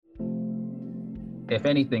If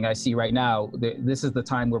anything, I see right now, this is the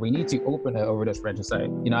time where we need to open an overdose prevention site.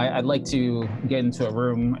 I'd like to get into a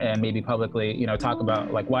room and maybe publicly, talk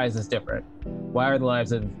about like, why is this different? Why are the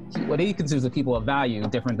lives of what he considers the people of value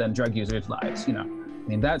different than drug users' lives?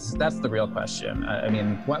 That's the real question.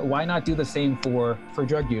 Why not do the same for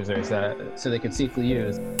drug users so they can safely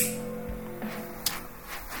use?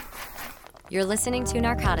 You're listening to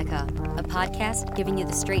Narcotica, a podcast giving you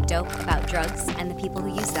the straight dope about drugs and the people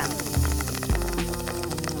who use them.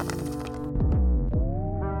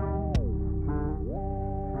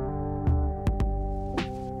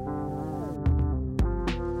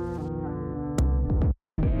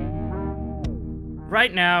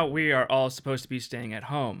 Right now, we are all supposed to be staying at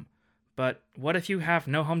home. But what if you have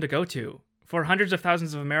no home to go to? For hundreds of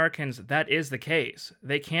thousands of Americans, that is the case.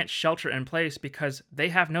 They can't shelter in place because they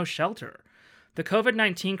have no shelter. The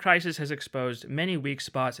COVID-19 crisis has exposed many weak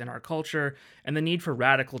spots in our culture and the need for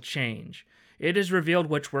radical change. It has revealed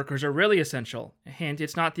which workers are really essential. Hint,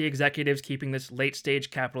 it's not the executives keeping this late-stage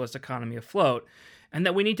capitalist economy afloat, and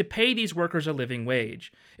that we need to pay these workers a living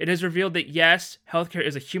wage. It has revealed that yes, healthcare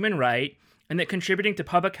is a human right, and that contributing to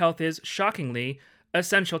public health is, shockingly,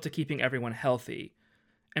 essential to keeping everyone healthy.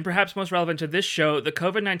 And perhaps most relevant to this show, the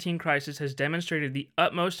COVID-19 crisis has demonstrated the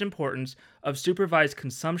utmost importance of supervised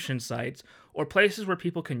consumption sites, or places where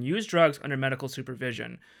people can use drugs under medical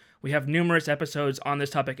supervision. We have numerous episodes on this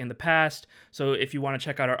topic in the past, so if you want to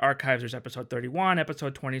check out our archives, there's episode 31,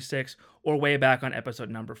 episode 26, or way back on episode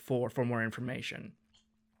number 4 for more information.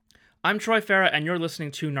 I'm Troy Farah, and you're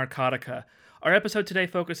listening to Narcotica. Our episode today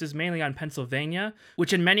focuses mainly on Pennsylvania,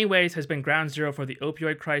 which in many ways has been ground zero for the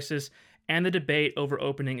opioid crisis and the debate over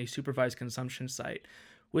opening a supervised consumption site.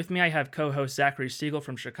 With me, I have co-host Zachary Siegel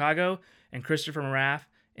from Chicago and Christopher Maraff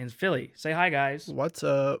in Philly. Say hi, guys. What's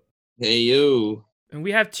up? Hey, you. And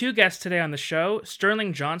we have two guests today on the show.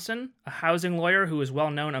 Sterling Johnson, a housing lawyer who is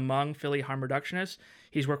well known among Philly harm reductionists.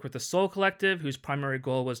 He's worked with the Soul Collective, whose primary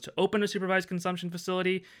goal was to open a supervised consumption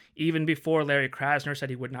facility, even before Larry Krasner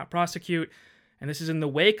said he would not prosecute. And this is in the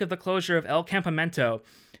wake of the closure of El Campamento,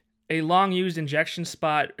 a long-used injection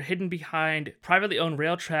spot hidden behind privately owned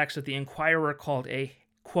rail tracks that the Inquirer called a,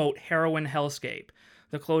 quote, heroin hellscape.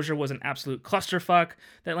 The closure was an absolute clusterfuck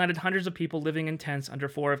that landed hundreds of people living in tents under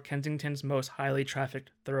 4 of Kensington's most highly trafficked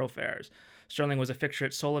thoroughfares. Sterling was a fixture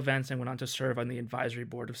at Soul events and went on to serve on the advisory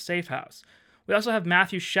board of Safe House. We also have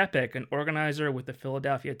Matthew Shepik, an organizer with the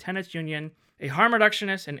Philadelphia Tenants Union, a harm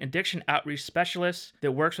reductionist and addiction outreach specialist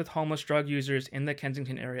that works with homeless drug users in the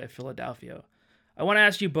Kensington area of Philadelphia. I want to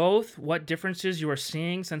ask you both what differences you are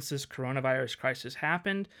seeing since this coronavirus crisis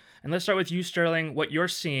happened. And let's start with you, Sterling, what you're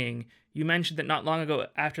seeing. You mentioned that not long ago,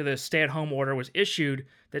 after the stay-at-home order was issued,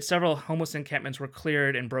 that several homeless encampments were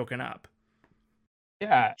cleared and broken up.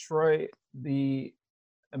 Yeah, Troy, the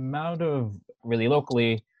amount of really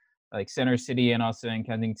locally, like Center City and also in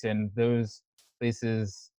Kensington, those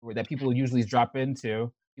places that people usually drop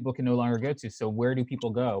into, people can no longer go to. So where do people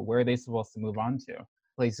go? Where are they supposed to move on to?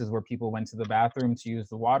 Places where people went to the bathroom to use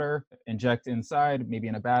the water, inject inside, maybe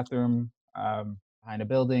in a bathroom, behind a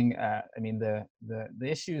building. The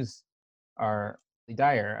issues are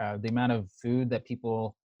dire. The amount of food that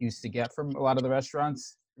people used to get from a lot of the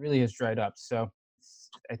restaurants really has dried up. So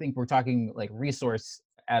I think we're talking like resource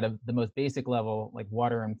at the most basic level, like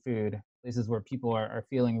water and food, places where people are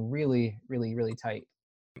feeling really, really, really tight.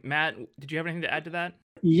 Matt, did you have anything to add to that?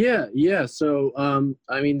 Yeah. So,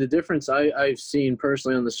 the difference I've seen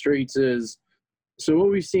personally on the streets is, so what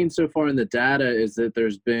we've seen so far in the data is that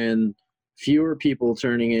there's been fewer people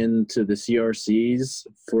turning into the CRCs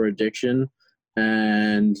for addiction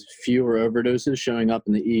and fewer overdoses showing up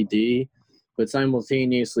in the ED. But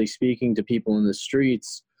simultaneously speaking to people in the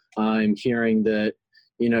streets, I'm hearing that,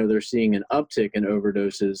 they're seeing an uptick in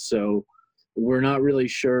overdoses. So we're not really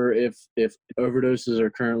sure if overdoses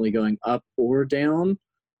are currently going up or down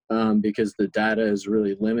because the data is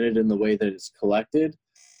really limited in the way that it's collected.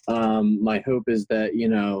 My hope is that,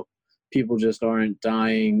 people just aren't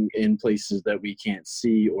dying in places that we can't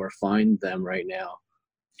see or find them right now.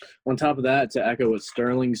 On top of that, to echo what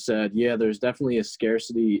Sterling said, yeah, there's definitely a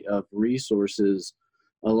scarcity of resources.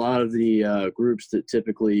 A lot of the groups that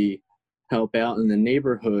typically help out in the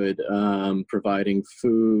neighborhood, providing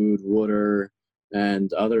food, water,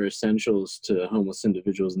 and other essentials to homeless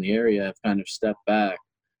individuals in the area have kind of stepped back.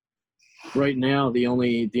 Right now, the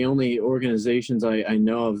only organizations I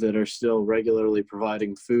know of that are still regularly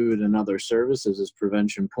providing food and other services is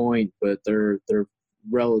Prevention Point, but they're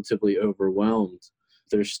relatively overwhelmed.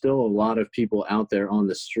 There's still a lot of people out there on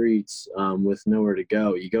the streets with nowhere to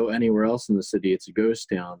go. You go anywhere else in the city, it's a ghost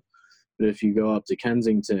town. But if you go up to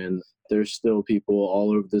Kensington, there's still people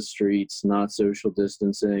all over the streets, not social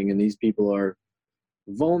distancing, and these people are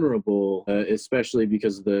vulnerable, especially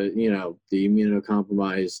because of the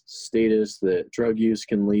immunocompromised status that drug use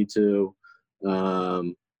can lead to,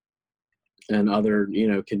 and other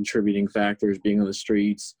contributing factors, being on the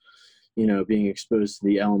streets, being exposed to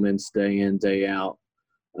the elements day in, day out.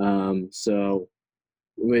 So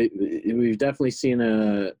we've definitely seen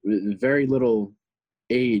a very little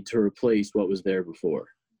aid to replace what was there before.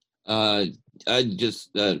 I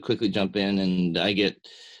just quickly jump in, and I get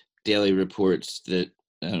daily reports that,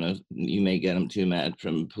 I don't know, you may get them too, Matt,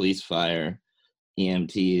 from police, fire,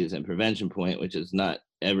 EMTs, and Prevention Point, which is not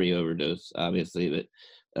every overdose, obviously, but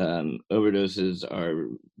overdoses are,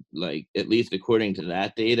 like, at least according to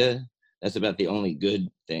that data, that's about the only good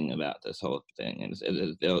thing about this whole thing. And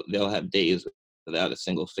they'll have days without a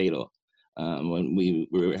single fatal. When we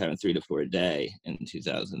were having 3 to 4 a day in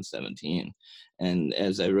 2017. And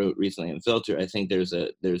as I wrote recently in Filter, I think there's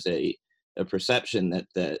a perception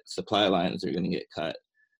that supply lines are going to get cut,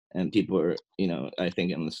 and people are, I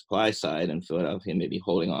think on the supply side in Philadelphia, maybe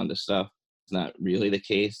holding on to stuff. It's not really the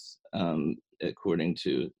case, according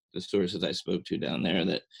to the sources I spoke to down there,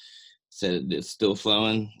 that said it's still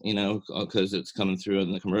flowing, because it's coming through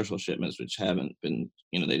in the commercial shipments, which haven't been,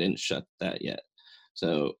 they didn't shut that yet.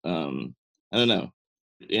 So I don't know.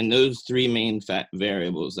 In those 3 main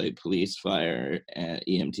variables, like police, fire,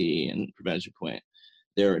 EMT, and Prevention Point,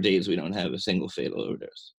 there are days we don't have a single fatal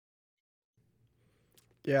overdose.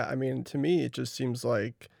 Yeah, I mean, to me, it just seems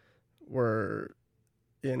like we're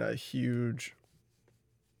in a huge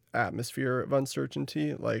atmosphere of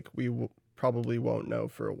uncertainty. Like, we probably won't know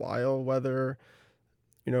for a while whether,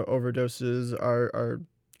 overdoses are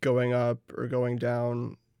going up or going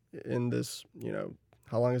down in this,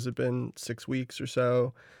 how long has it been? 6 weeks or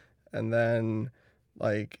so? And then,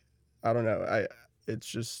 like, I don't know.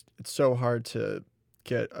 It's so hard to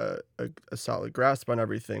get a solid grasp on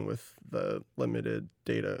everything with the limited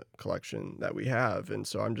data collection that we have. And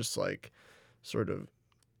so I'm just like sort of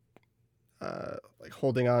like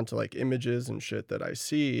holding on to like images and shit that I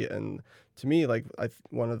see. And to me, like,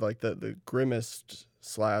 one of like the grimmest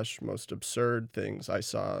 / most absurd things I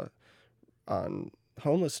saw on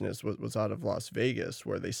homelessness was out of Las Vegas,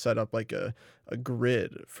 where they set up like a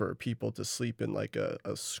grid for people to sleep in, like a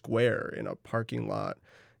square in a parking lot,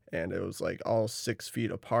 and it was like all 6 feet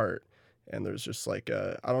apart, and there's just like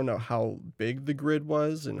I don't know how big the grid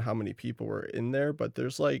was and how many people were in there, but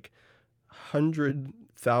there's like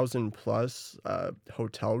 100,000 plus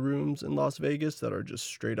hotel rooms in Las Vegas that are just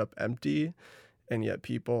straight up empty, and yet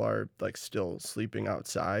people are like still sleeping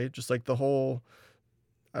outside. Just like the whole,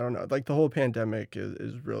 I don't know, like the whole pandemic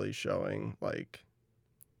is really showing, like,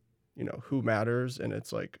 who matters. And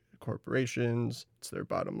it's like corporations, it's their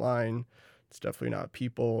bottom line. It's definitely not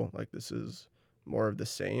people. Like, this is more of the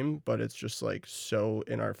same, but it's just like so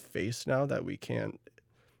in our face now that we can't,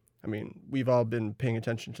 I mean, we've all been paying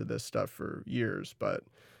attention to this stuff for years, but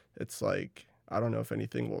it's like, I don't know if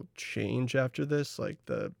anything will change after this. Like,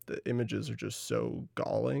 the images are just so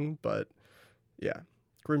galling, but yeah,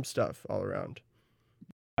 grim stuff all around.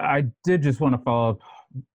 I did just want to follow up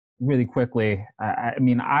really quickly. I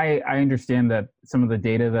mean, I understand that some of the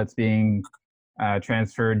data that's being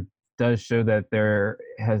transferred does show that there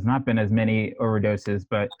has not been as many overdoses,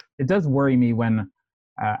 but it does worry me when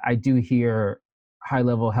I do hear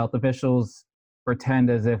high-level health officials pretend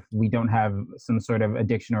as if we don't have some sort of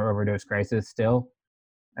addiction or overdose crisis still.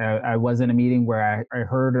 I was in a meeting where I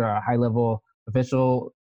heard a high-level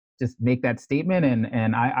official just make that statement,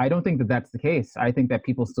 and I don't think that that's the case. I think that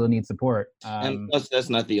people still need support. And plus, that's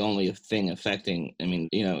not the only thing affecting. I mean,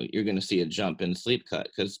 you're going to see a jump in sleep cut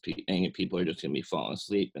because people are just going to be falling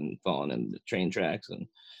asleep and falling in the train tracks, and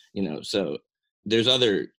so there's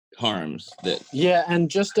other harms that. Yeah, and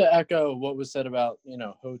just to echo what was said about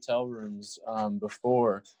hotel rooms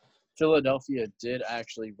before, Philadelphia did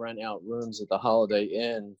actually rent out rooms at the Holiday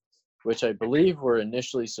Inn, which I believe were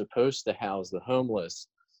initially supposed to house the homeless.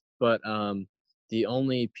 But the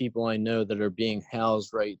only people I know that are being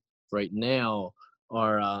housed right now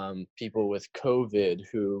are people with COVID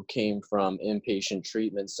who came from inpatient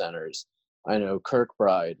treatment centers. I know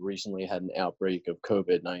Kirkbride recently had an outbreak of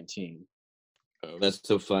COVID-19. Oh, that's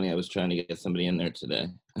so funny. I was trying to get somebody in there today.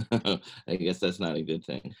 I guess that's not a good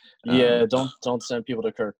thing. Yeah, don't send people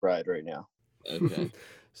to Kirkbride right now. Okay.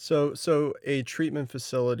 So a treatment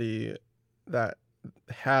facility that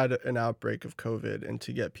had an outbreak of COVID, and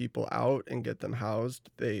to get people out and get them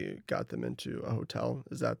housed, they got them into a hotel.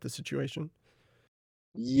 Is that the situation?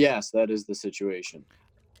 Yes, that is the situation.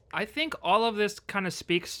 I think all of this kind of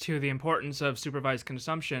speaks to the importance of supervised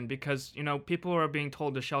consumption because, people are being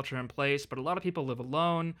told to shelter in place, but a lot of people live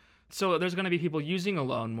alone. So there's going to be people using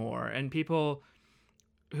alone more, and people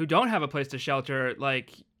who don't have a place to shelter,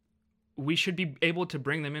 like, we should be able to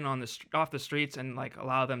bring them in off the streets and like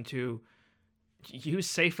allow them to use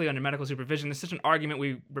safely under medical supervision. This is such an argument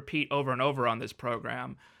we repeat over and over on this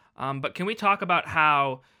program. But can we talk about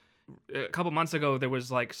how a couple months ago there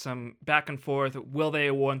was like some back and forth? Will they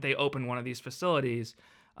or won't they open one of these facilities?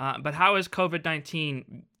 But how has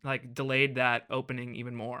COVID-19 like delayed that opening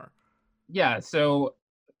even more? Yeah. So,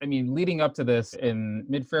 I mean, leading up to this in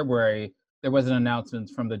mid-February, there was an announcement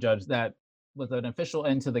from the judge that was an official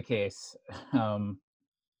end to the case,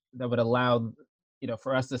 that would allow,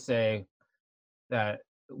 for us to say that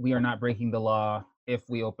we are not breaking the law if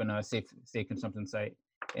we open a safe consumption site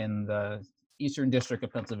in the Eastern District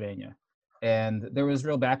of Pennsylvania. And there was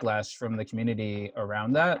real backlash from the community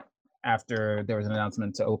around that after there was an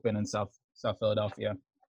announcement to open in South Philadelphia.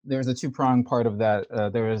 There's a two-pronged part of that.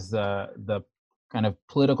 There was the kind of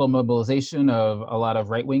political mobilization of a lot of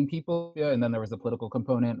right-wing people, and then there was a political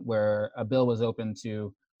component where a bill was open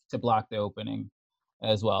to block the opening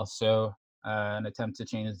as well. So an attempt to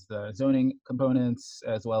change the zoning components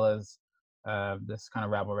as well as this kind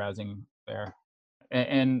of rabble-rousing affair.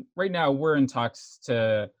 And right now we're in talks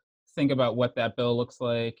to think about what that bill looks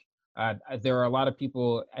like. There are a lot of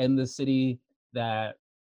people in the city that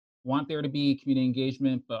want there to be community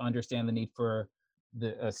engagement, but understand the need for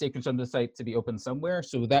the safe consumption site to be open somewhere.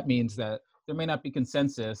 So that means that there may not be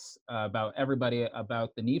consensus about everybody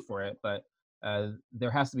about the need for it, but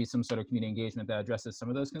there has to be some sort of community engagement that addresses some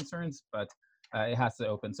of those concerns, but it has to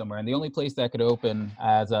open somewhere. And the only place that could open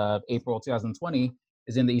as of April 2020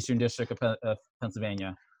 is in the Eastern District of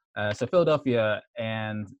Pennsylvania. So Philadelphia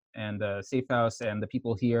and Safe House and the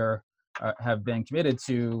people here have been committed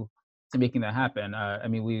to making that happen. I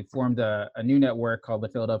mean, we formed a new network called the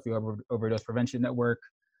Philadelphia Overdose Prevention Network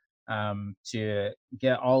to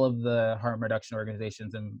get all of the harm reduction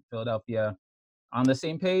organizations in Philadelphia on the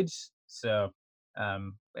same page. So,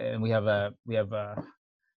 and we have a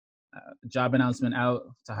job announcement out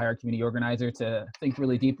to hire a community organizer to think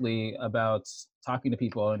really deeply about talking to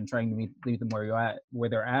people and trying to meet them where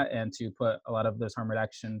they're at, and to put a lot of those harm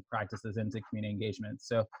reduction practices into community engagement.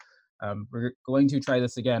 So we're going to try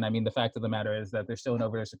this again. I mean, the fact of the matter is that there's still an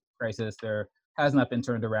overdose crisis. There has not been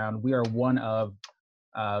turned around. We are one of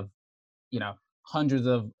hundreds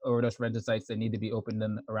of overdose prevention sites that need to be opened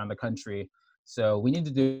around the country. So we need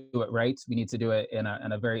to do it right. We need to do it in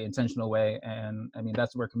a very intentional way. And I mean,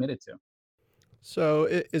 that's what we're committed to. So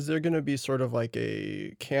is there going to be sort of like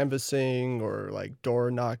a canvassing or like door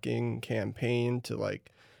knocking campaign to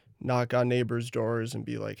like knock on neighbors' doors and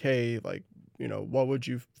be like, hey, like, what would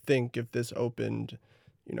you think if this opened,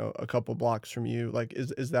 a couple blocks from you? Like,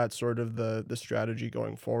 is that sort of the strategy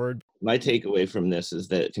going forward? My takeaway from this is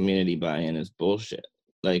that community buy-in is bullshit.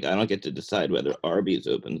 Like, I don't get to decide whether Arby's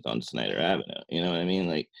opens on Snyder Avenue. You know what I mean?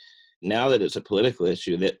 Like, now that it's a political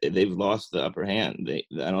issue, that they've lost the upper hand.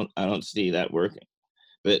 I don't see that working.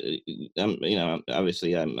 But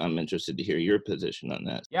obviously, I'm interested to hear your position on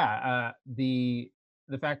that. Yeah, the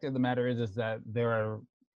fact of the matter is that there are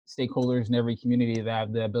stakeholders in every community that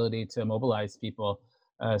have the ability to mobilize people.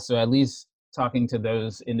 So at least talking to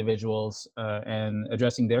those individuals and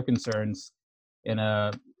addressing their concerns in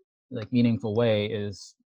a meaningful way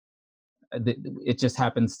is. It just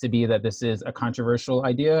happens to be that this is a controversial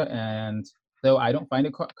idea, and though I don't find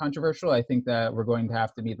it controversial, I think that we're going to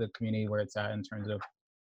have to meet the community where it's at in terms of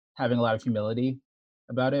having a lot of humility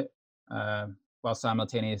about it, while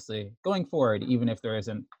simultaneously going forward, even if there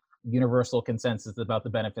isn't universal consensus about the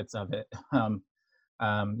benefits of it.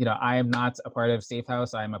 I am not a part of Safe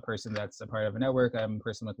House. I'm a person that's a part of a network. I'm a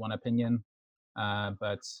person with one opinion,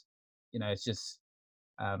 but it's just.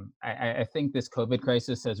 I think this COVID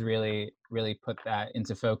crisis has really, really put that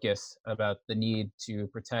into focus about the need to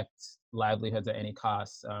protect livelihoods at any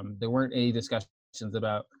cost. There weren't any discussions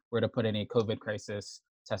about where to put any COVID crisis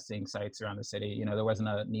testing sites around the city. There wasn't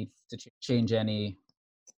a need to change any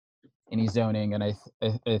zoning, and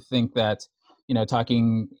I think that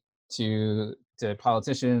talking to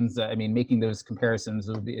politicians, I mean, making those comparisons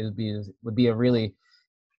would be a really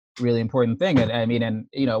important thing. And I mean,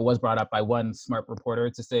 it was brought up by one smart reporter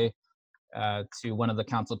to say to one of the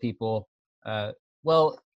council people,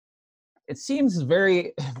 well, it seems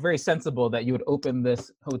very, very sensible that you would open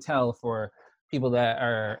this hotel for people that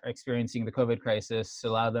are experiencing the COVID crisis, to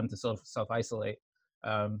allow them to self-isolate.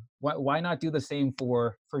 Why not do the same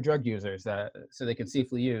for drug users so they can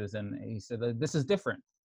safely use? And he said that this is different.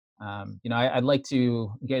 I'd like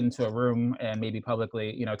to get into a room and maybe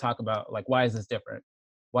publicly, talk about like, why is this different?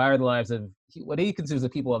 Why are the lives of what he considers the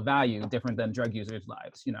people of value different than drug users'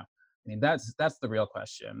 lives? That's the real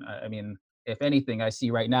question. I mean, if anything, I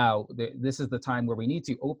see right now this is the time where we need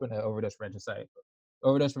to open an overdose prevention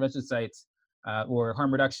sites, or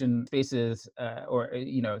harm reduction spaces, or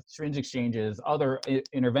syringe exchanges, other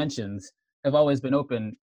interventions have always been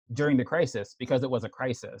open during the crisis because it was a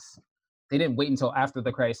crisis. They didn't wait until after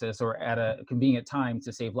the crisis or at a convenient time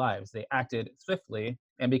to save lives. They acted swiftly,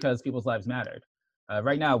 and because people's lives mattered.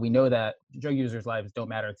 Right now, we know that drug users' lives don't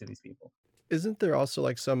matter to these people. Isn't there also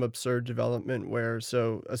like some absurd development where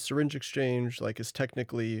so a syringe exchange like is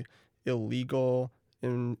technically illegal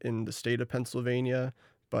in the state of Pennsylvania,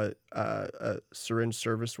 but syringe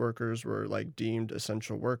service workers were like deemed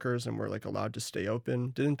essential workers and were like allowed to stay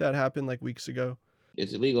open? Didn't that happen like weeks ago?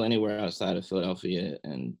 It's illegal anywhere outside of Philadelphia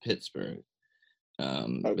and Pittsburgh.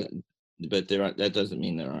 Okay. But that doesn't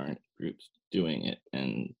mean there aren't groups doing it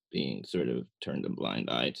and being sort of turned a blind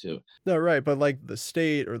eye to. No, right, but like the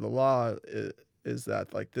state or the law is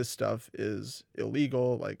that like this stuff is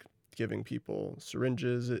illegal, like giving people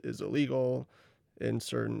syringes is illegal in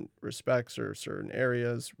certain respects or certain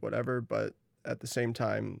areas, whatever, but at the same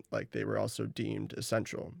time, like they were also deemed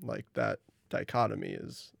essential. Like that dichotomy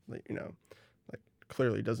is, like, like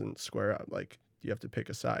clearly doesn't square out. Like you have to pick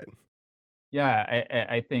a side. Yeah,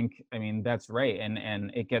 I think, I mean, that's right,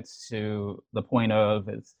 and it gets to the point of,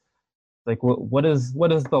 it's like, what is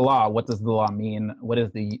the law? What does the law mean? What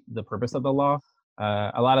is the purpose of the law?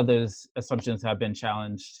 A lot of those assumptions have been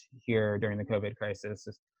challenged here during the COVID crisis.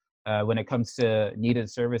 When it comes to needed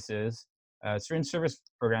services, certain service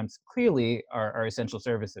programs clearly are essential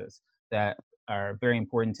services that are very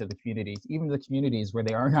important to the communities, even the communities where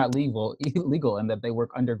they are not illegal and that they work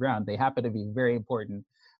underground. They happen to be very important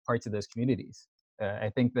parts of those communities. I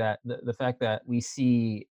think that the fact that we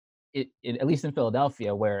see it, at least in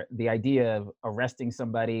Philadelphia, where the idea of arresting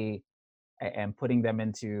somebody and putting them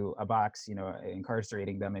into a box,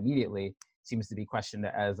 incarcerating them immediately, seems to be questioned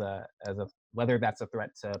as a whether that's a threat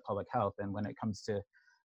to public health. And when it comes to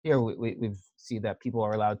here, we've seen that people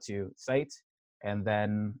are allowed to cite and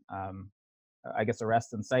then, I guess,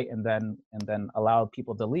 arrest and cite and then allow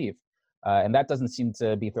people to leave, and that doesn't seem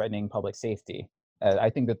to be threatening public safety.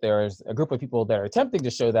 I think that there's a group of people that are attempting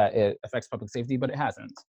to show that it affects public safety, but it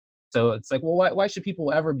hasn't. So it's like, well, why should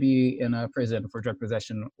people ever be in a prison for drug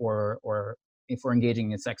possession or for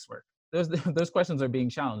engaging in sex work? Those questions are being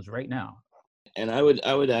challenged right now. And I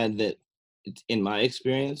would add that in my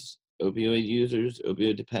experience, opioid users,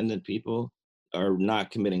 opioid dependent people are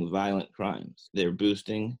not committing violent crimes. They're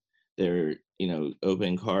boosting, they're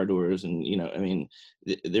opening car doors, and I mean,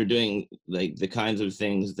 they're doing like the kinds of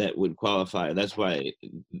things that would qualify. That's why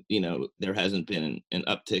there hasn't been an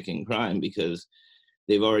uptick in crime, because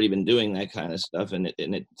they've already been doing that kind of stuff, and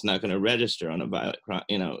it's not going to register on a violent crime.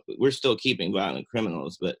 We're still keeping violent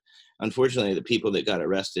criminals, but unfortunately, the people that got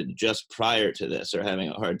arrested just prior to this are having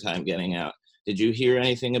a hard time getting out. Did you hear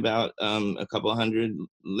anything about a couple hundred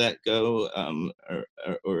let go,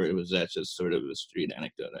 or was that just sort of a street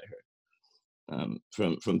anecdote I heard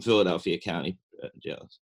from Philadelphia County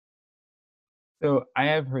jails? So I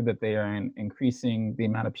have heard that they are increasing the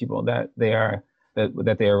amount of people that they are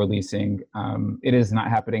releasing. It is not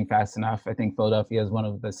happening fast enough. I think Philadelphia is one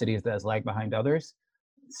of the cities that has lagged behind others.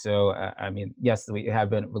 So I mean, yes, we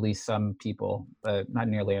have been released some people, but not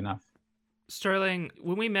nearly enough. Sterling,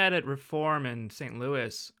 when we met at Reform in St.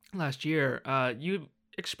 Louis last year, you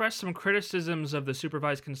expressed some criticisms of the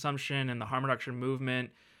supervised consumption and the harm reduction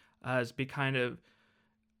movement as be kind of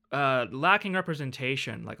lacking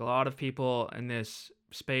representation. Like, a lot of people in this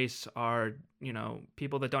space are,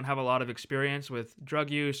 people that don't have a lot of experience with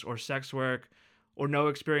drug use or sex work or no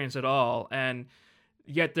experience at all. And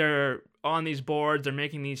yet they're on these boards, they're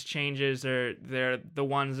making these changes, they're the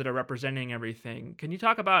ones that are representing everything. Can you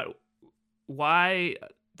talk about why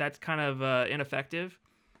that's kind of ineffective?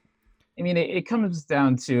 I mean, it comes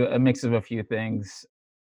down to a mix of a few things.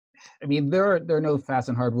 I mean, there are no fast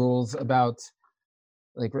and hard rules about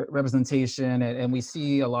like representation, and we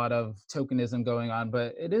see a lot of tokenism going on,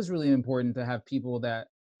 but it is really important to have people that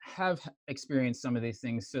have experienced some of these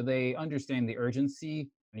things so they understand the urgency.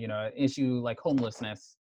 An issue like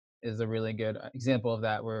homelessness is a really good example of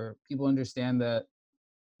that, where people understand that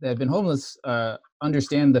have been homeless,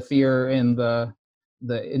 understand the fear and the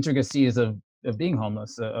intricacies of being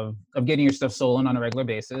homeless, of getting your stuff stolen on a regular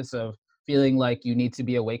basis, of feeling like you need to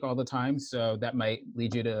be awake all the time. So that might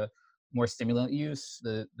lead you to more stimulant use.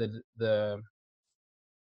 The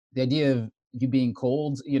idea of you being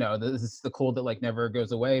cold, this is the cold that like never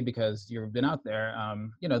goes away because you've been out there.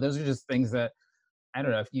 Those are just things that, I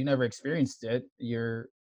don't know, if you never experienced it, you're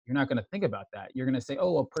not going to think about that. You're going to say,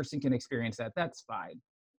 oh, a person can experience that. That's fine.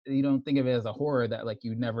 You don't think of it as a horror that like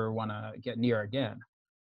you never want to get near again.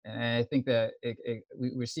 And I think that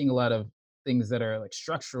we're seeing a lot of things that are like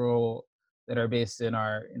structural, that are based in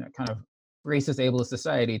our kind of racist, ableist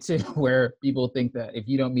society too, where people think that if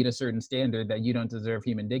you don't meet a certain standard, that you don't deserve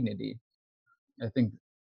human dignity. I think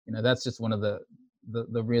that's just one of the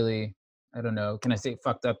really, I don't know, can I say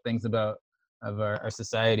fucked up things about of our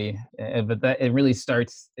society. But that it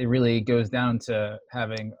really goes down to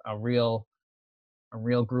having a real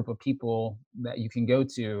group of people that you can go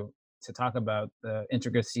to talk about the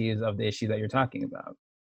intricacies of the issue that you're talking about.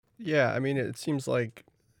 Yeah, I mean, it seems like,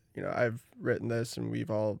 I've written this and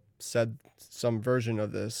we've all said some version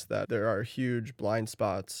of this, that there are huge blind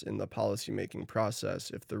spots in the policymaking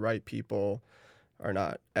process if the right people are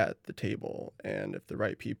not at the table, and if the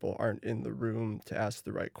right people aren't in the room to ask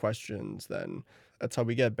the right questions, then that's how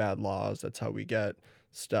we get bad laws. That's how we get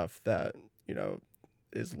stuff that,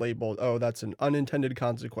 is labeled, oh, that's an unintended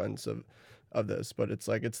consequence of this, but it's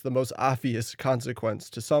like it's the most obvious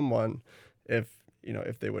consequence to someone if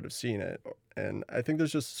they would have seen it. And I think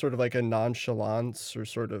there's just sort of like a nonchalance or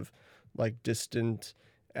sort of like distant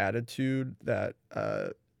attitude that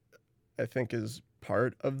I think is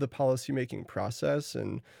part of the policymaking process,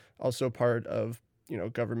 and also part of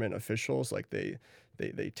government officials. Like they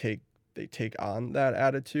take on that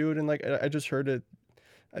attitude. And like I just heard it,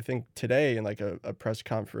 I think today in like a press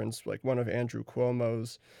conference, like one of Andrew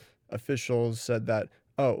Cuomo's officials said that,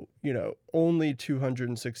 oh, only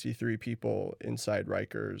 263 people inside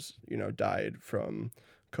Rikers died from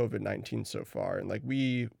COVID-19 so far, and like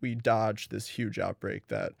we dodged this huge outbreak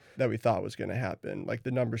that we thought was going to happen. Like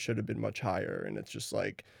the number should have been much higher, and it's just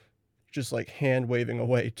like hand waving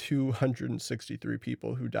away 263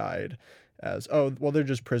 people who died as, oh, well, they're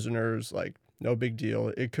just prisoners, like no big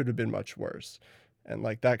deal, it could have been much worse. And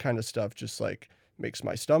like that kind of stuff just like makes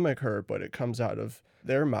my stomach hurt, but it comes out of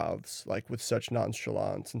their mouths like with such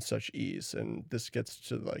nonchalance and such ease. And this gets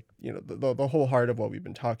to like, the whole heart of what we've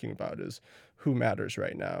been talking about is who matters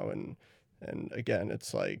right now. And again,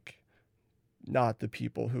 it's like not the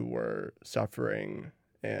people who were suffering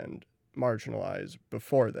and marginalized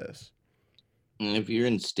before this. And if you're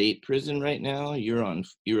in state prison right now, you're on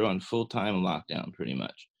full-time lockdown pretty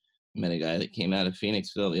much. I met a guy that came out of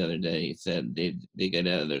Phoenixville the other day. He said they get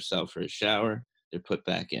out of their cell for a shower, they're put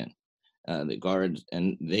back in. The guards,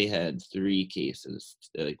 and they had 3 cases,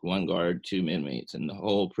 like 1 guard, 2 inmates, and the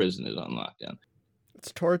whole prison is on lockdown.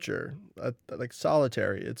 It's torture, like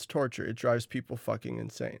solitary. It's torture. It drives people fucking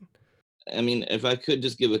insane. I mean, if I could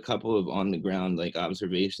just give a couple of on the ground like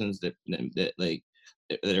observations that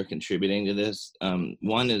are contributing to this.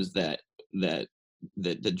 One is that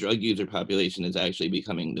the drug user population is actually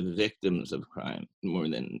becoming the victims of crime more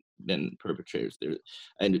than perpetrators.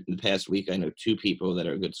 In the past week, I know 2 people that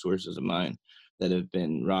are good sources of mine that have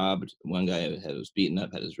been robbed. One guy was beaten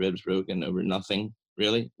up, had his ribs broken over nothing,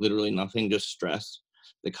 really, literally nothing, just stress,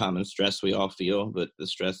 the common stress we all feel, but the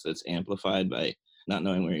stress that's amplified by not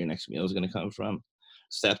knowing where your next meal is going to come from.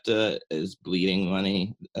 SEPTA is bleeding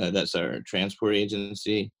money. That's our transport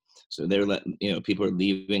agency. So they're people are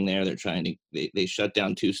leaving there. They're trying to, they shut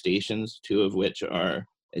down 2 stations, 2 of which are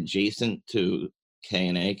adjacent to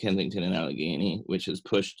K&A, Kensington and Allegheny, which has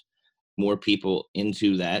pushed more people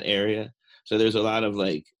into that area. So there's a lot of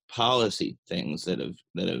like policy things that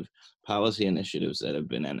have policy initiatives that have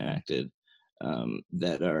been enacted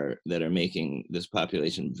that are making this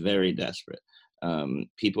population very desperate.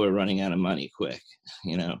 People are running out of money quick.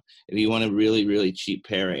 If you want a really, really cheap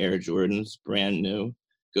pair of Air Jordans, brand new,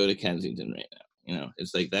 go to Kensington right now.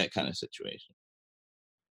 It's like that kind of situation.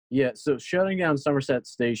 Yeah, so shutting down Somerset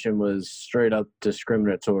Station was straight up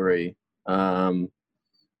discriminatory, in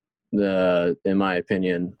my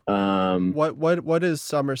opinion. What is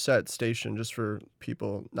Somerset Station, just for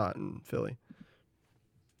people not in Philly?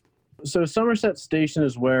 So Somerset Station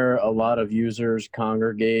is where a lot of users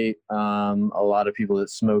congregate. A lot of people that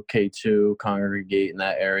smoke K2 congregate in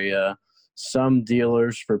that area. Some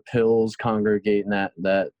dealers for pills congregate in that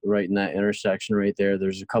right in that intersection right there.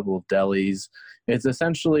 There's a couple of delis. It's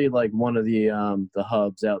essentially like one of the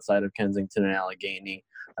hubs outside of Kensington and Allegheny.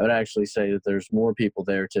 I would actually say that there's more people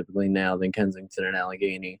there typically now than Kensington and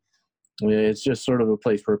Allegheny. It's just sort of a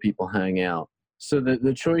place where people hang out. So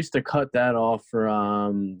the choice to cut that off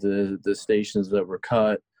from the stations that were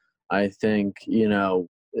cut, I think,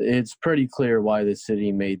 it's pretty clear why the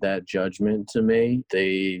city made that judgment to me.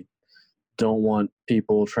 They don't want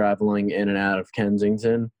people traveling in and out of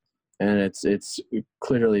Kensington. and it's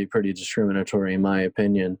clearly pretty discriminatory in my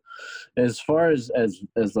opinion. As far as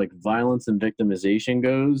like violence and victimization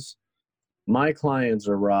goes, my clients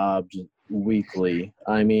are robbed weekly.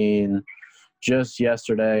 I mean, just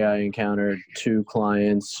yesterday I encountered 2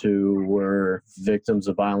 clients who were victims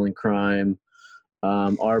of violent crime.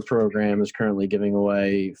 Our program is currently giving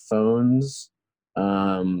away phones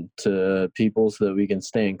to people so that we can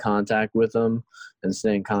stay in contact with them and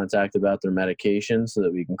stay in contact about their medication so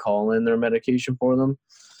that we can call in their medication for them.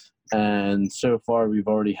 And so far, we've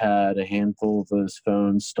already had a handful of those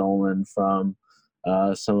phones stolen from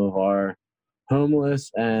some of our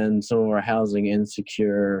homeless and some of our housing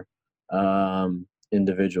insecure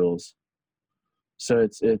individuals. So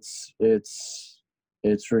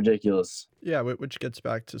it's ridiculous. Yeah, which gets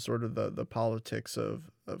back to sort of the politics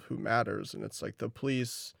of who matters, and it's like the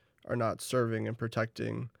police are not serving and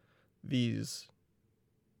protecting these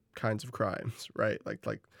kinds of crimes, right?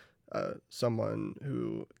 Like someone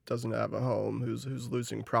who doesn't have a home, who's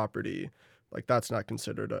losing property, like that's not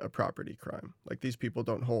considered a property crime. Like these people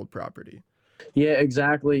don't hold property. Yeah,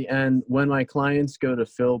 exactly. And when my clients go to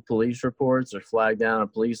fill police reports or flag down a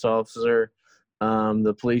police officer,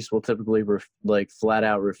 the police will typically flat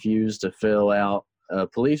out refuse to fill out a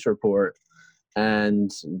police report,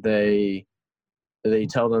 and they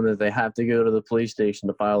tell them that they have to go to the police station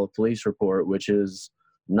to file a police report, which is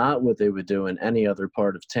not what they would do in any other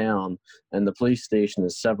part of town. And the police station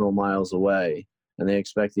is several miles away, and they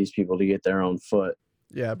expect these people to get there on foot.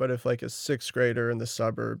 Yeah, but if like a 6th grader in the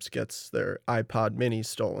suburbs gets their iPod mini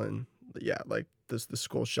stolen, yeah, like the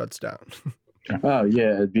school shuts down. Oh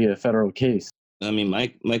yeah, it'd be a federal case. I mean,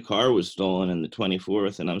 my car was stolen in the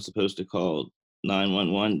 24th, and I'm supposed to call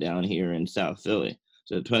 911 down here in South Philly.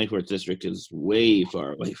 So the 24th district is way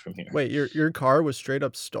far away from here. Wait, your car was straight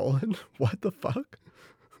up stolen? What the fuck?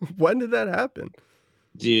 When did that happen?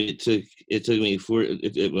 Dude, it took me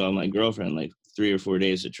my girlfriend like 3 or 4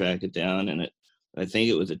 days to track it down, and I think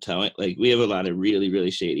it was a towing. Like we have a lot of really, really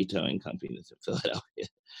shady towing companies in Philadelphia,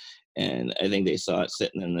 and I think they saw it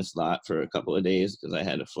sitting in this lot for a couple of days because I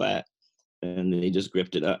had a flat, and they just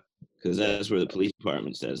gripped it up because that's where the police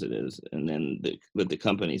department says it is, and then but the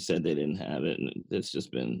company said they didn't have it, and it's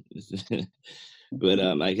just been. But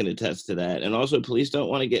I can attest to that, and also police don't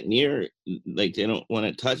want to get near, like they don't want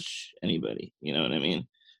to touch anybody. You know what I mean?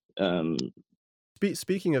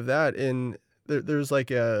 Speaking of that, there's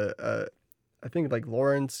like I think like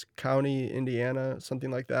Lawrence County, Indiana,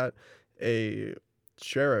 something like that. A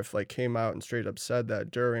sheriff like came out and straight up said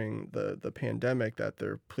that during the pandemic that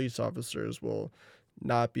their police officers will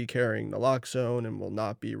not be carrying naloxone and will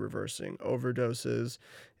not be reversing overdoses.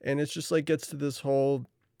 And it's just like gets to this whole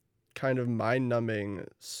kind of mind-numbing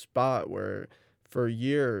spot where for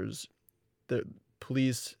years the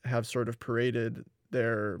police have sort of paraded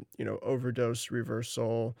their, overdose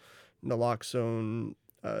reversal, naloxone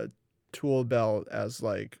tool belt as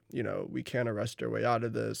like, we can't arrest our way out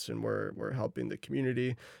of this and we're helping the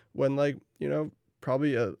community, when like,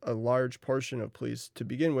 probably a large portion of police to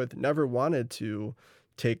begin with never wanted to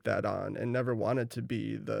take that on and never wanted to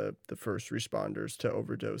be the first responders to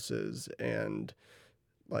overdoses. And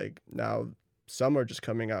like now some are just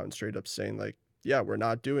coming out and straight up saying like, yeah, we're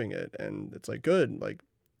not doing it. And it's like, good, like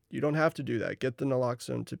you don't have to do that. Get the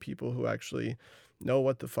naloxone to people who actually know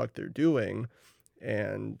what the fuck they're doing.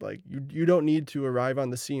 And like you don't need to arrive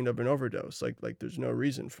on the scene of an overdose. Like there's no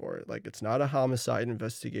reason for it. Like it's not a homicide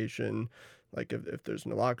investigation. Like if there's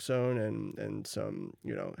naloxone and some,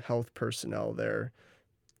 health personnel there,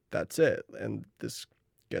 that's it. And this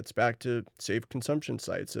gets back to safe consumption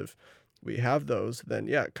sites. If we have those, then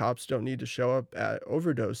yeah, cops don't need to show up at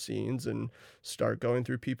overdose scenes and start going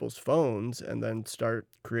through people's phones and then start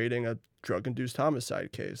creating a drug-induced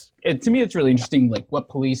homicide case. To me, it's really interesting, like what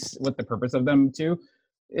the purpose of them too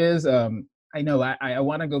is. I know I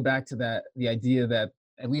want to go back to the idea that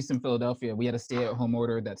at least in Philadelphia, we had a stay-at-home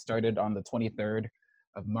order that started on the 23rd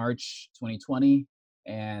of March, 2020,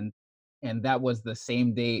 and that was the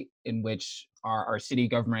same date in which our city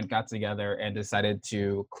government got together and decided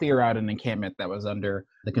to clear out an encampment that was under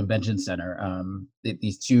the convention center.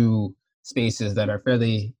 These 2 spaces that are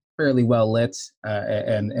fairly well lit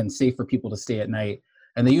and safe for people to stay at night.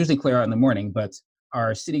 And they usually clear out in the morning, but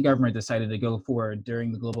our city government decided to go forward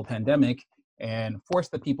during the global pandemic and force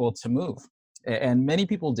the people to move. And many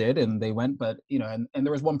people did, and they went, but, and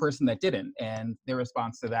there was one person that didn't. And their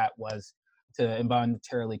response to that was to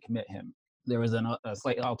involuntarily commit him. There was a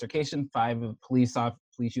slight altercation. 5 police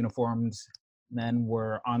uniformed men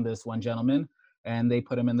were on this one gentleman, and they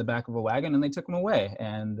put him in the back of a wagon and they took him away.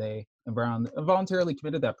 And they involuntarily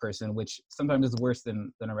committed that person, which sometimes is worse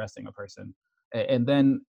than arresting a person. And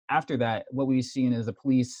then after that, what we've seen is a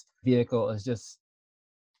police vehicle is just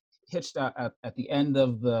hitched out at the end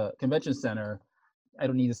of the convention center. I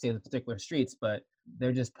don't need to say the particular streets, but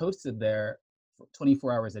they're just posted there for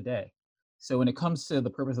 24 hours a day. So when it comes to the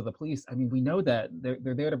purpose of the police, I mean, we know that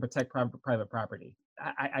they're there to protect private property.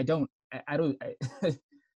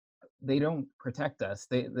 They don't protect us.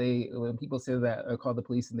 They when people say that or call the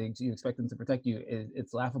police and you expect them to protect you,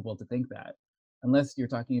 it's laughable to think that, unless you're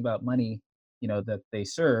talking about money, that they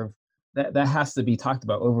serve. That has to be talked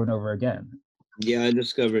about over and over again. Yeah, I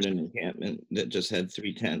discovered an encampment that just had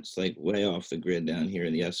 3 tents, like way off the grid down here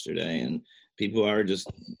yesterday, and people are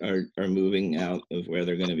just are moving out of where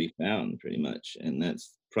they're going to be found, pretty much, and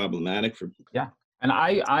that's problematic for. Yeah, and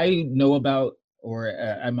I know about, or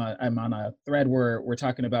I'm on a thread where we're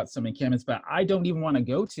talking about some encampments, but I don't even want to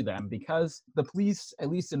go to them because the police, at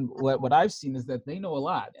least in what I've seen, is that they know a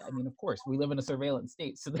lot. I mean, of course, we live in a surveillance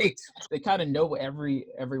state, so they kind of know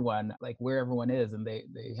everyone, like where everyone is, and they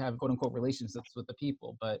have quote unquote relationships with the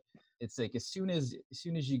people. But it's like as soon as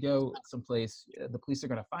you go someplace, the police are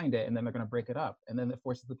going to find it, and then they're going to break it up, and then it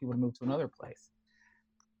forces the people to move to another place.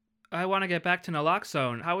 I want to get back to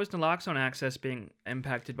naloxone. How is naloxone access being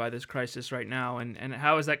impacted by this crisis right now, and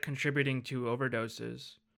how is that contributing to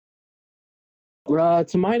overdoses?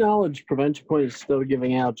 To my knowledge, Prevention Point is still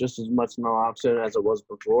giving out just as much naloxone as it was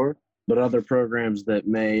before, but other programs that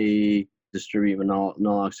may distribute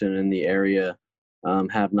naloxone in the area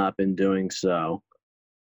have not been doing so.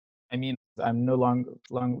 I mean, I'm no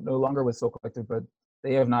longer with Soul Collective, but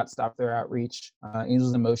they have not stopped their outreach.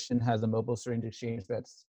 Angels in Motion has a mobile syringe exchange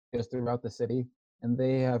that's goes throughout the city, and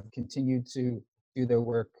they have continued to do their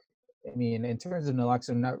work. I mean, in terms of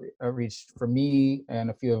naloxone outreach, for me and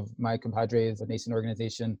a few of my compadres, a nascent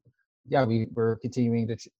organization, yeah, we're continuing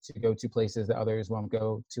to go to places that others won't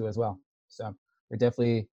go to as well. So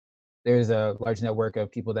there's a large network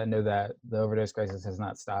of people that know that the overdose crisis has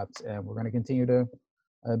not stopped, and we're going to continue to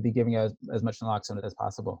be giving as much naloxone as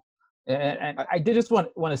possible. And I did just want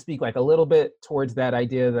to speak like a little bit towards that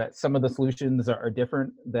idea that some of the solutions are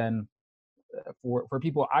different than for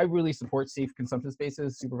people. I really support safe consumption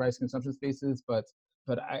spaces, supervised consumption spaces, but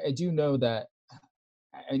I do know that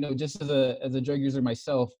I know just as a drug user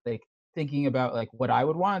myself, like thinking about like what I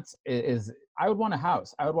would want is I would want a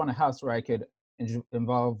house. I would want a house where I could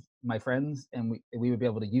involve my friends and we would be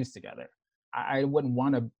able to use together. I wouldn't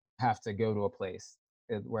want to have to go to a place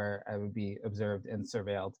where I would be observed and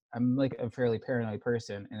surveilled. I'm like a fairly paranoid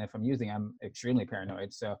person, and if I'm using, I'm extremely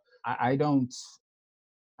paranoid. So I don't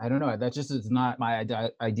know. That just is not my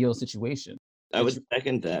ideal situation. I would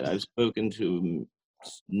second that. I've spoken to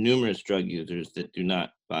numerous drug users that do not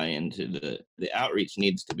buy into the outreach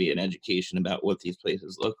needs to be an education about what these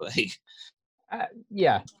places look like.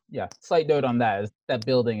 Yeah. Slight note on that is that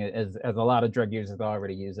building is as a lot of drug users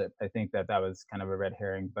already use it. I think that was kind of a red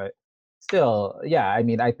herring, but still, yeah. I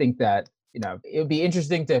mean, I think that it would be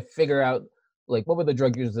interesting to figure out like what would the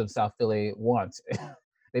drug users of South Philly want.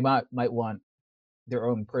 They might want their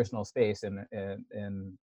own personal space and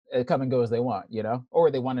come and go as they want,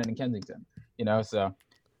 or they want it in Kensington, so.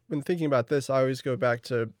 When thinking about this, I always go back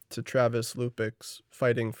to Travis Lupik's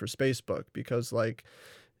fighting for Spacebook because,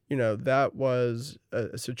 that was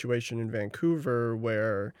a situation in Vancouver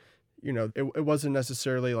where, it wasn't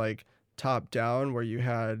necessarily like top down where you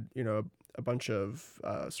had, a bunch of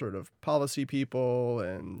sort of policy people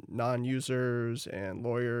and non-users and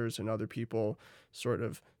lawyers and other people sort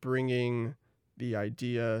of bringing the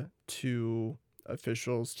idea to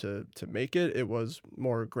officials to make it. It was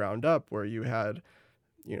more ground up where you had,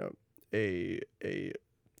 a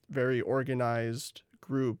very organized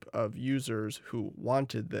group of users who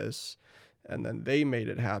wanted this, and then they made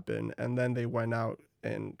it happen, and then they went out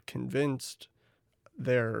and convinced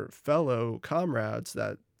their fellow comrades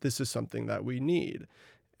that this is something that we need.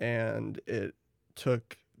 And it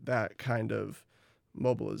took that kind of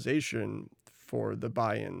mobilization for the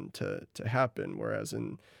buy-in to happen, whereas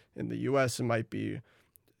in the US it might be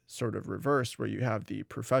sort of reversed, where you have the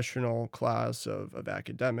professional class of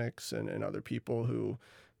academics and other people who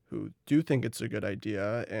do think it's a good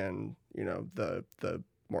idea, and the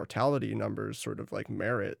mortality numbers sort of like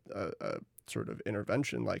merit a sort of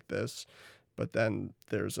intervention like this. But then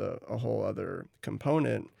there's a whole other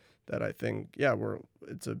component that I think,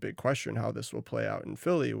 it's a big question how this will play out in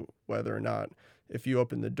Philly, whether or not, if you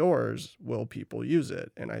open the doors, will people use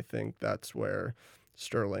it? And I think that's where,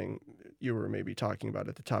 Sterling, you were maybe talking about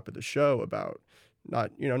at the top of the show about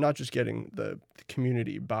not just getting the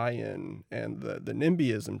community buy-in and the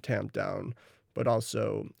NIMBYism tamped down, but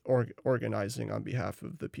also organizing on behalf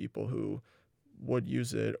of the people who would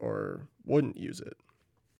use it or wouldn't use it.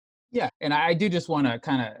 Yeah, and I do just want to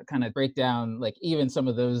kind of break down like even some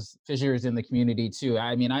of those fissures in the community too.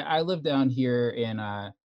 I mean, I live down here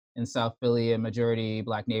in South Philly, a majority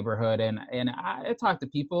black neighborhood, and I talk to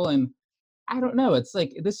people, and I don't know, it's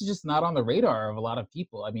like this is just not on the radar of a lot of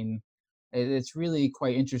people. I mean, it's really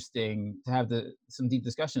quite interesting to have some deep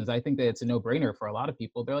discussions. I think that it's a no brainer for a lot of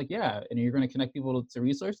people. They're like, yeah, and you're going to connect people to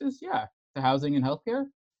resources, yeah, to housing and healthcare,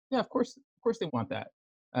 yeah, of course they want that.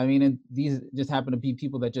 I mean, and these just happen to be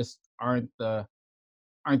people that just aren't the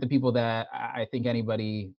people that I think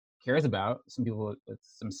anybody cares about. Some people with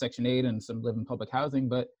some Section 8 and some live in public housing,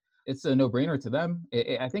 but it's a no-brainer to them.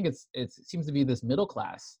 I think it seems to be this middle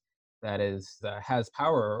class that has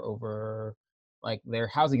power over like their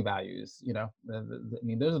housing values. You know, I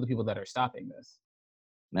mean, those are the people that are stopping this.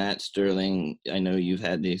 Matt Sterling, I know you've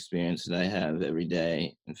had the experience that I have every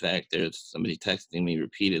day. In fact, there's somebody texting me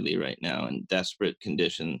repeatedly right now in desperate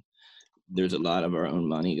condition. There's a lot of our own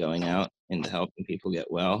money going out into helping people get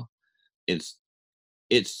well. It's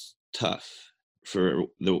it's tough for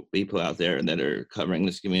the people out there that are covering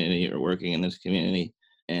this community or working in this community.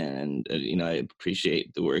 And I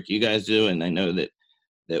appreciate the work you guys do, and I know that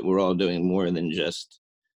we're all doing more than just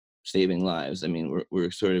saving lives. I mean,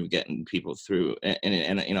 we're sort of getting people through,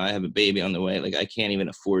 and I have a baby on the way. Like, I can't even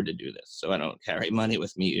afford to do this, so I don't carry money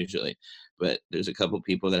with me usually. But there's a couple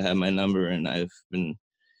people that have my number, and I've been,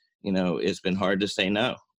 it's been hard to say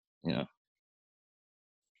no. You know.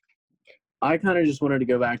 I kind of just wanted to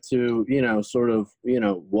go back to, sort of,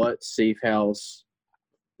 what Safe House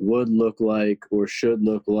would look like or should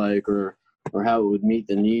look like, or how it would meet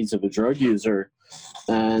the needs of a drug user.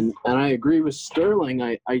 And I agree with Sterling.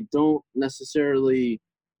 I don't necessarily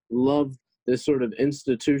love this sort of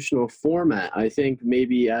institutional format. I think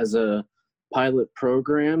maybe as a pilot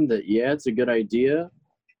program that, yeah, it's a good idea.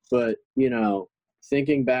 But,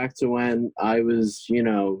 thinking back to when I was,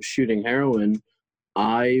 shooting heroin,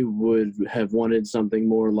 I would have wanted something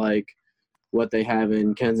more like what they have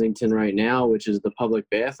in Kensington right now, which is the public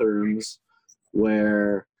bathrooms,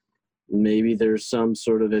 where maybe there's some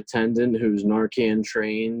sort of attendant who's Narcan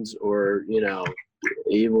trained or,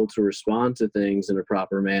 able to respond to things in a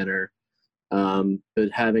proper manner.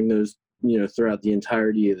 But having those, throughout the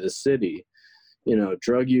entirety of the city,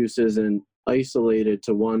 drug use isn't isolated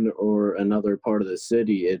to one or another part of the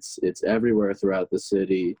city. It's everywhere throughout the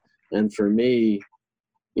city. And for me,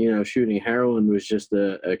 shooting heroin was just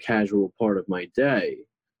a casual part of my day.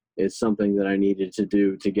 It's something that I needed to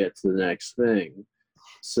do to get to the next thing.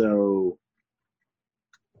 So,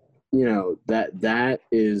 that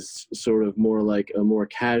is sort of more like a more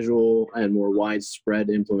casual and more widespread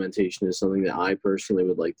implementation is something that I personally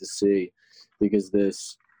would like to see, because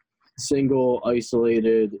this single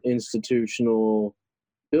isolated institutional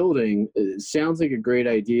building, it sounds like a great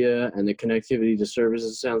idea, and the connectivity to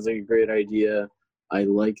services sounds like a great idea. I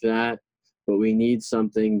like that, but we need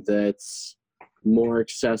something that's more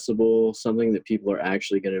accessible, something that people are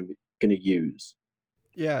actually going to use.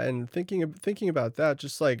 Yeah, and thinking about that,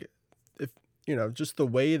 just like if just the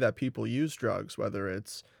way that people use drugs, whether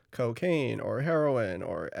it's cocaine or heroin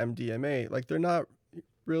or MDMA, like they're not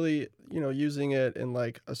really using it in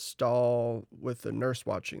like a stall with a nurse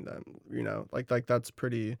watching them. Like that's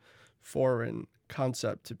pretty foreign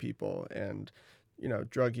concept to people, and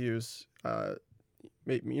drug use.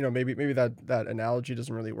 Maybe that analogy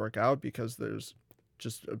doesn't really work out because there's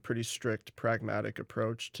just a pretty strict pragmatic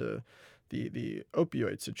approach to the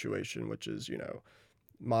opioid situation, which is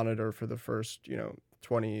monitor for the first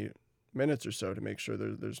 20 minutes or so to make sure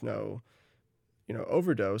there's no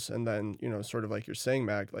overdose, and then sort of like you're saying,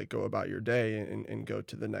 Mac, like go about your day and go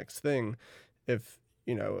to the next thing. If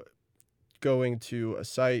going to a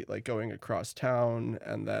site, like going across town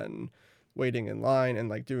and then waiting in line and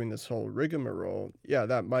like doing this whole rigmarole, yeah,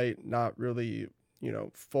 that might not really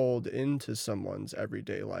fold into someone's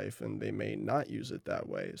everyday life, and they may not use it that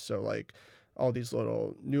way. So like all these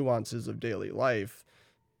little nuances of daily life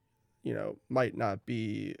might not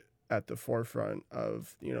be at the forefront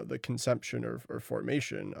of the consumption or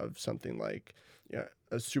formation of something like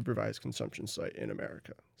a supervised consumption site in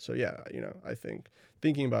America. So yeah, I think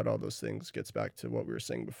thinking about all those things gets back to what we were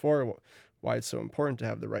saying before, why it's so important to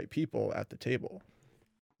have the right people at the table.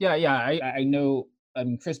 Yeah, I know.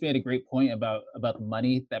 Chris made a great point about the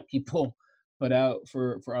money that people put out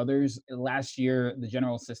for others. Last year, the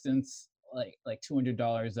general assistance, like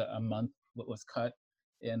 $200 a month, was cut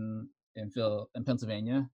in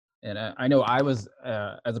Pennsylvania. And I know I was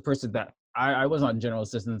as a person that I was on general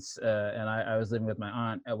assistance, and I was living with my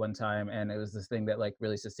aunt at one time, and it was this thing that like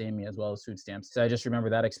really sustained me, as well as food stamps. So I just remember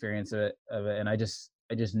that experience of it, and I just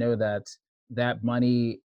know that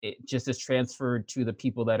money it just is transferred to the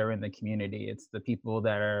people that are in the community. It's the people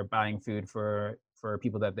that are buying food for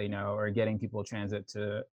people that they know, or getting people transit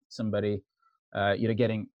to somebody,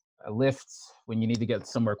 getting a lift when you need to get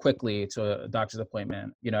somewhere quickly to a doctor's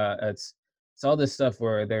appointment. It's all this stuff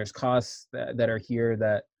where there's costs that are here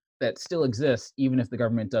that still exist, even if the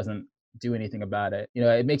government doesn't do anything about it.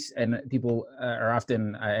 It makes, and people are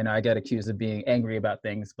often, and I get accused of being angry about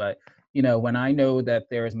things, but when I know that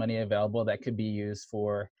there is money available that could be used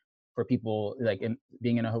for people like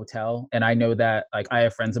being in a hotel, and I know that like I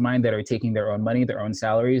have friends of mine that are taking their own money, their own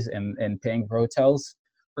salaries, and paying for hotels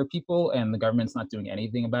for people, and the government's not doing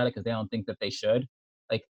anything about it because they don't think that they should.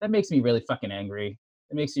 Like, that makes me really fucking angry.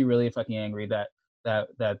 It makes me really fucking angry that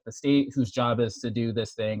the state whose job is to do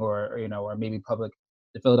this thing, or maybe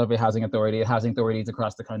the Philadelphia Housing Authority, housing authorities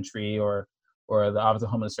across the country, or the Office of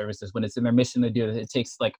Homeless Services, when it's in their mission to do it, it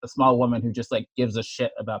takes like a small woman who just like gives a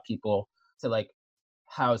shit about people to like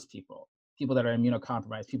house people that are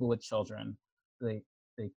immunocompromised, people with children.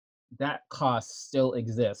 That cost still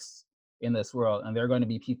exists in this world, and there are going to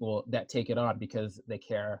be people that take it on because they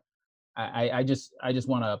care. I just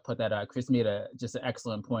want to put that out. Chris made just an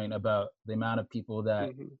excellent point about the amount of people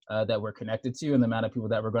that that we're connected to, and the amount of people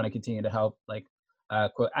that we're going to continue to help. Like,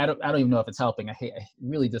 quote, I don't even know if it's helping. I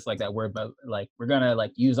really dislike that word, but like, we're gonna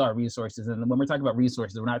like use our resources. And when we're talking about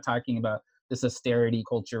resources, we're not talking about this austerity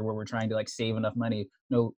culture where we're trying to like save enough money.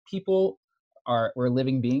 No, we're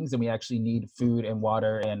living beings, and we actually need food and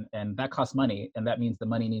water, and that costs money, and that means the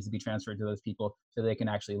money needs to be transferred to those people so they can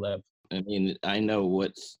actually live. I mean, I know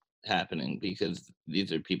what's happening because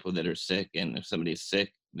these are people that are sick, and if somebody's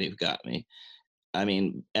sick, they've got me. I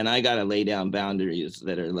mean, and I gotta lay down boundaries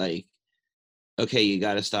that are like, okay, you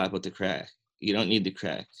gotta stop with the crack. You don't need the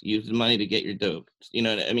crack. Use the money to get your dope. You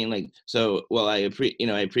know what I mean? Like, so, well, I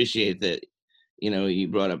appreciate that, you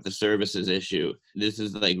brought up the services issue. This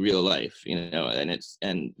is like real life,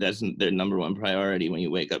 and that's their number one priority when you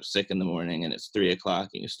wake up sick in the morning and it's 3:00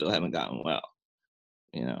 and you still haven't gotten well,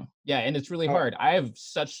 Yeah, and it's really hard. I have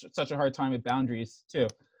such a hard time with boundaries too.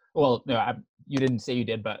 Well, no, you didn't say you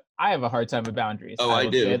did, but I have a hard time with boundaries. Oh, I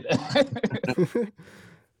do.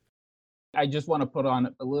 I just want to put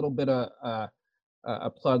on a little bit of a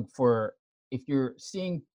plug for, if you're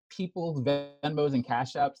seeing people's Venmos and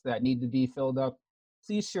Cash Apps that need to be filled up,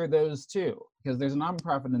 please share those too, because there's a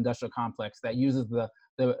nonprofit industrial complex that uses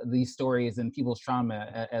these stories and people's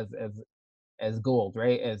trauma as gold,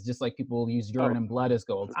 right? As just like people use urine and blood as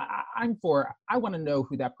gold. I want to know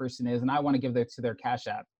who that person is, and I want to give to their Cash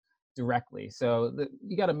App directly. So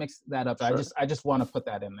you got to mix that up. Sure. I just want to put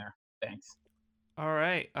that in there. Thanks. All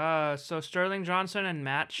right. So Sterling Johnson and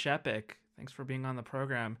Matt Shepik, thanks for being on the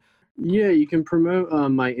program. Yeah, you can promote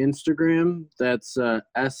my Instagram. That's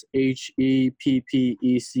SHEPPECK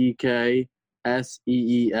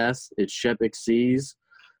SEES. It's Shepik Sees.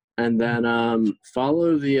 And then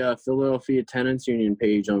follow the Philadelphia Tenants Union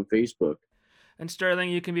page on Facebook. And Sterling,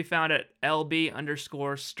 you can be found at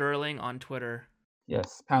LB_Sterling on Twitter.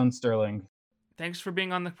 Yes, pound Sterling. Thanks for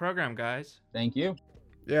being on the program, guys. Thank you.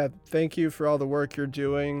 Yeah, thank you for all the work you're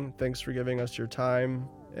doing. Thanks for giving us your time.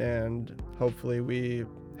 And hopefully we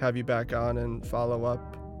have you back on and follow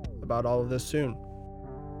up about all of this soon.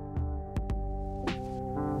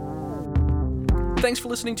 Thanks for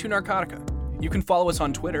listening to Narcotica. You can follow us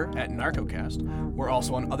on Twitter at NarcoCast. We're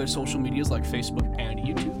also on other social medias like Facebook and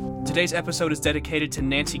YouTube. Today's episode is dedicated to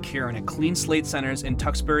Nancy Kieran at Clean Slate Centers in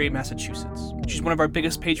Tewksbury, Massachusetts. She's one of our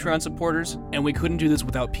biggest Patreon supporters, and we couldn't do this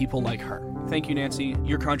without people like her. Thank you, Nancy.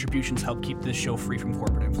 Your contributions help keep this show free from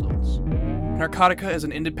corporate influence. Narcotica is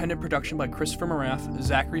an independent production by Christopher Morath,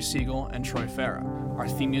 Zachary Siegel, and Troy Farah. Our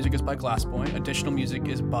theme music is by Glassboy, additional music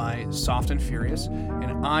is by Soft and Furious,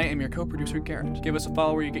 and I am your co-producer, Garrett. Give us a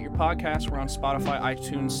follow where you get your podcasts. We're on Spotify,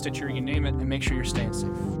 iTunes, Stitcher, you name it, and make sure you're staying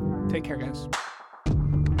safe. Take care, guys.